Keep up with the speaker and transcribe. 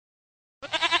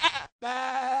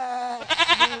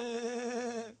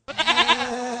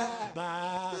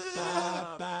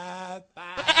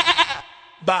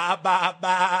Baa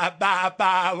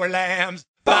we're lambs.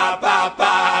 Baa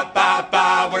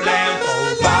we're lambs.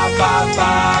 Oh, baa we're lambs.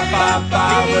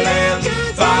 Baa we're lambs.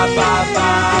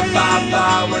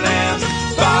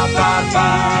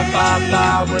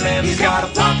 Baa we're lambs. He's got a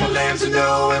flock of lambs to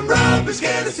know him. Robbers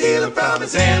scared to steal him from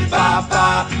his hands. Baa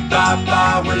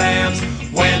we're lambs.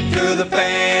 Went through the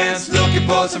fence looking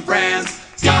for some friends.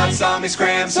 God saw me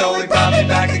scram, so he brought me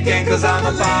back again. Cause I'm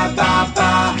a Baa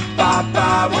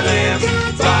we're lambs.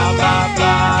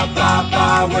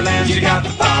 Baa we're lambs. You got to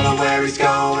follow where he's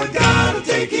going. Gotta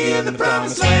take you in the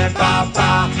promised land. Baa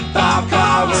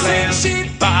we're lambs.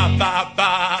 Baa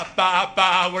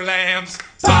we're lambs.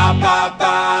 Baa we're lambs.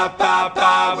 Oh,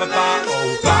 baa we're lambs.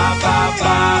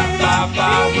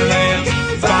 Baa we're lambs.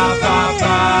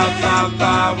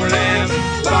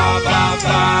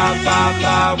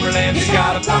 Baa we're lambs. He's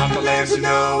got a flock of lambs to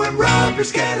know him.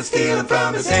 Robbers can't steal him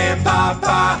from his hand. Baa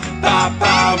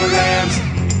we're lambs.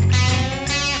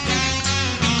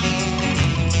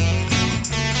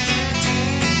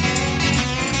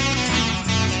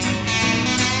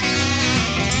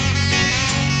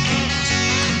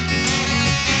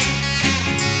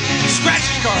 Scratch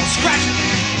it, Carl, scratch it!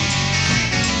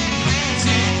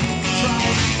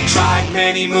 Tried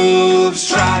many moves,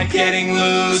 tried getting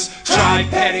loose, tried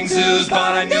petting zoos,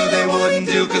 but I knew they wouldn't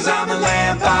do. Cause I'm a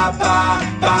lamb.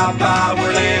 Baa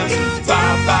we're lambs.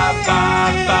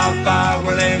 Baa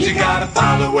we're lambs. You gotta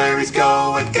follow where he's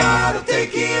going. Gotta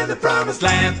take you in the promised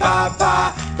land.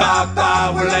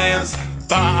 Baa we're lambs.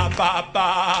 Baa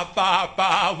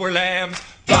we're lambs.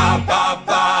 Baa we're lambs.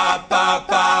 Oh,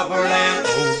 baa we're lambs.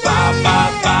 Baa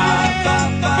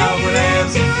we're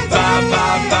lambs.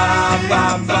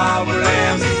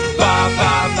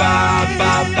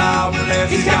 Baa we're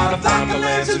lambs. He's got a flock of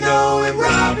lambs to know him.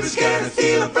 Robbers scared to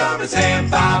steal him from his hand.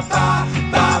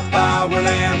 Baa we're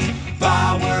lambs.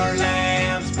 Baa we're lambs.